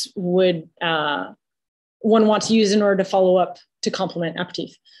telescopes would one want to use in order to follow up to complement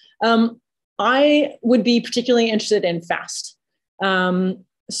Apertif? I would be particularly interested in FAST.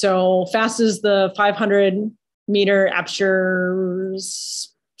 So FAST is the 500-meter aperture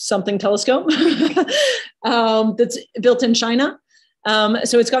something telescope that's built in China.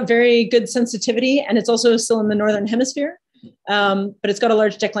 So it's got very good sensitivity, and it's also still in the northern hemisphere, but it's got a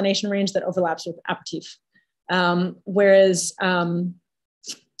large declination range that overlaps with Apertif. Whereas,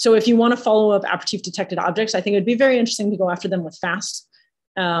 so if you want to follow up Apertif detected objects, I think it would be very interesting to go after them with FAST,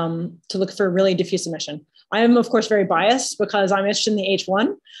 to look for really diffuse emission. I am, of course, very biased because I'm interested in the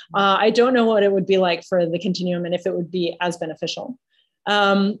H1. I don't know what it would be like for the continuum and if it would be as beneficial.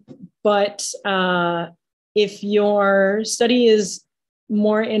 But if your study is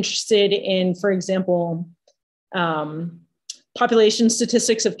more interested in, for example, population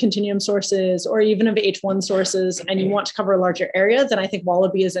statistics of continuum sources, or even of H1 sources, and you want to cover a larger area, then I think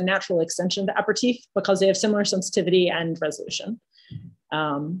Wallaby is a natural extension to Apertif because they have similar sensitivity and resolution.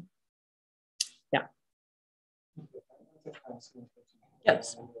 Yeah.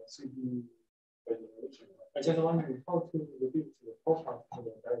 Yes. I just wondering how to review the core part of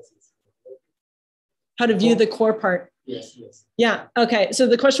the analysis. How to view the core part? Yes, yes. Yeah, okay. So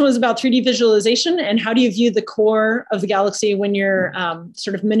the question was about 3D visualization and how do you view the core of the galaxy when you're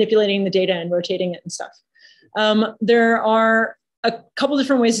sort of manipulating the data and rotating it and stuff. There are a couple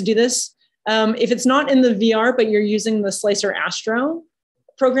different ways to do this. If it's not in the VR, but you're using the Slicer Astro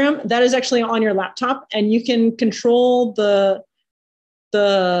program, that is actually on your laptop, and you can control the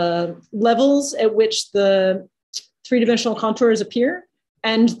levels at which the three-dimensional contours appear,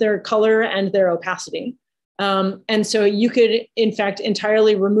 and their color and their opacity. And so you could, in fact,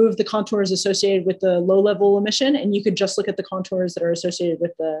 entirely remove the contours associated with the low-level emission, and you could just look at the contours that are associated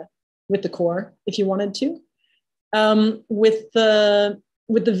with the core if you wanted to. With the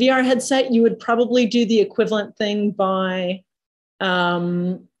VR headset, you would probably do the equivalent thing by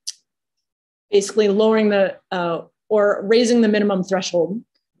basically lowering the or raising the minimum threshold,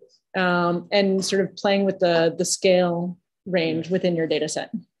 and sort of playing with the scale range within your data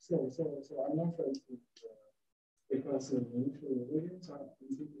set. So I'm not sure because we need to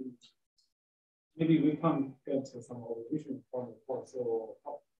maybe we can't get some orientation from the core. So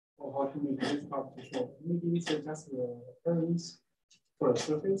how to make this part show? Maybe it's just curves for a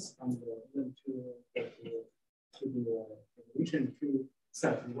surface, and then to get the orientation to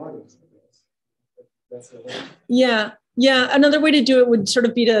set the values. That's yeah. Another way to do it would sort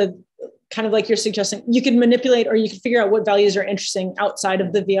of be to kind of like you're suggesting, you could manipulate, or you could figure out what values are interesting outside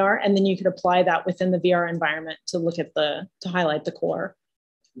of the VR, and then you could apply that within the VR environment to look at to highlight the core.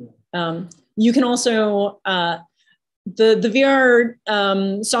 Yeah. You can also, the VR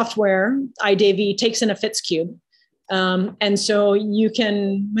software, iDavy, takes in a Fitz cube. And so you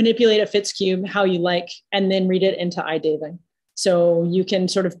can manipulate a Fitz cube how you like, and then read it into iDavy. So you can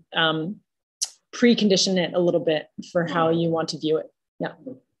sort of precondition it a little bit for how you want to view it. Yeah.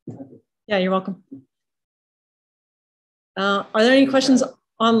 Yeah, you're welcome. Are there any questions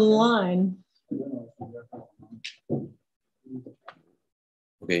online?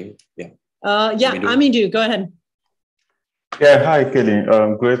 Okay, yeah. Yeah, Amidu, go ahead. Yeah, hi, Kelley.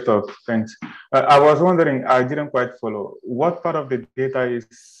 Great talk. Thanks. I was wondering, I didn't quite follow. What part of the data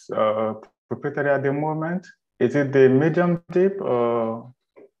is proprietary at the moment? Is it the medium deep or?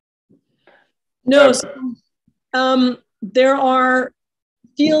 No, there are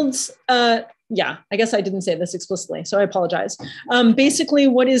fields. Yeah, I guess I didn't say this explicitly, so I apologize. Basically,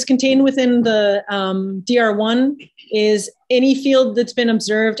 what is contained within the DR1 is any field that's been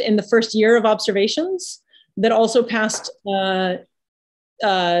observed in the first year of observations that also passed data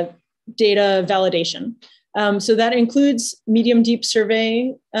validation. So that includes medium deep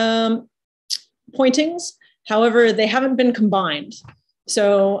survey pointings. However, they haven't been combined.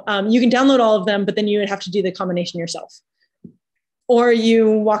 So you can download all of them, but then you would have to do the combination yourself. Or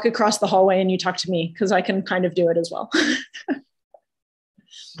you walk across the hallway and you talk to me, because I can kind of do it as well.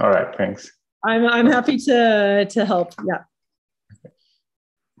 All right, thanks. I'm happy to help, yeah.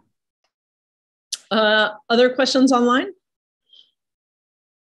 Other questions online?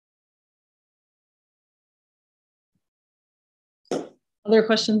 Other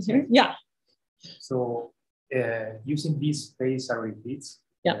questions here? Yeah. So using these phase array feeds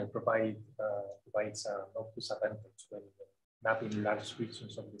provides an obvious advantage when mapping large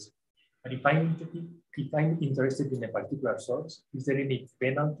regions of this. But if I'm interested in a particular source, is there any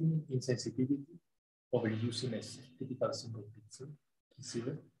penalty in sensitivity over using a typical single pixel?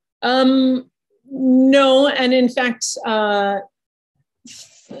 No, and in fact, but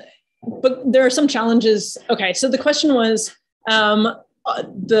there are some challenges. Okay, so the question was,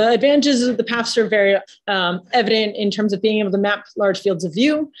 the advantages of the paths are very evident in terms of being able to map large fields of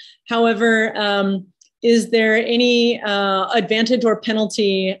view. However, is there any advantage or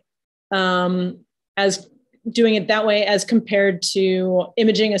penalty as doing it that way as compared to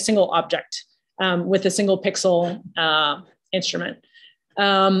imaging a single object with a single pixel instrument?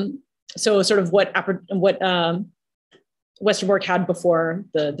 So sort of what Westerbork had before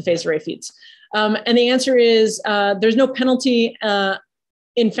the phased array feeds. And the answer is there's no penalty.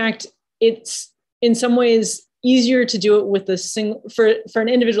 In fact, it's in some ways easier to do it with a single, for an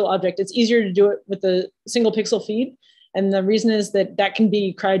individual object, it's easier to do it with a single pixel feed. And the reason is that that can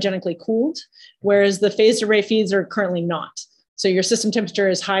be cryogenically cooled, whereas the phased array feeds are currently not. So your system temperature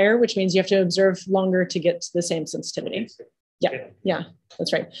is higher, which means you have to observe longer to get to the same sensitivity. Yeah,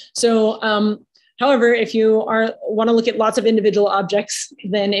 that's right. So, however, if you want to look at lots of individual objects,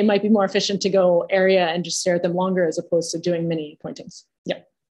 then it might be more efficient to go area and just stare at them longer as opposed to doing many pointings. Yeah.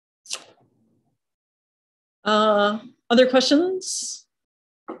 Other questions?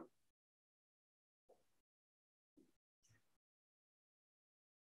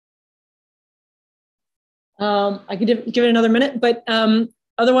 I could give it another minute, but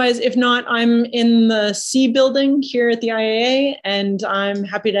otherwise, if not, I'm in the C building here at the IAA, and I'm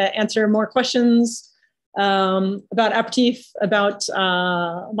happy to answer more questions about Apertif, about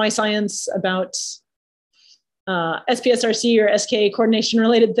my science, about SPSRC or SKA coordination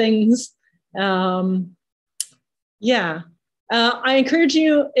related things. Yeah, I encourage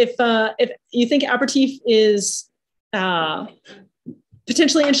you, if you think Apertif is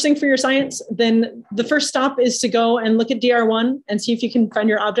potentially interesting for your science, then the first stop is to go and look at DR1 and see if you can find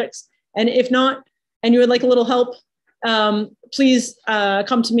your objects. And if not, and you would like a little help, please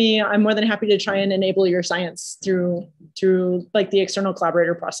come to me. I'm more than happy to try and enable your science through like the external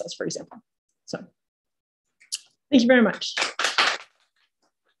collaborator process, for example. So thank you very much.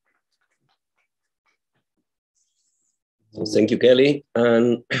 Thank you, Kelley.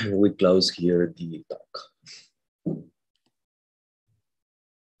 And we close here the talk.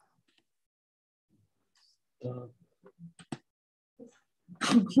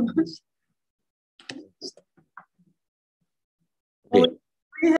 Okay.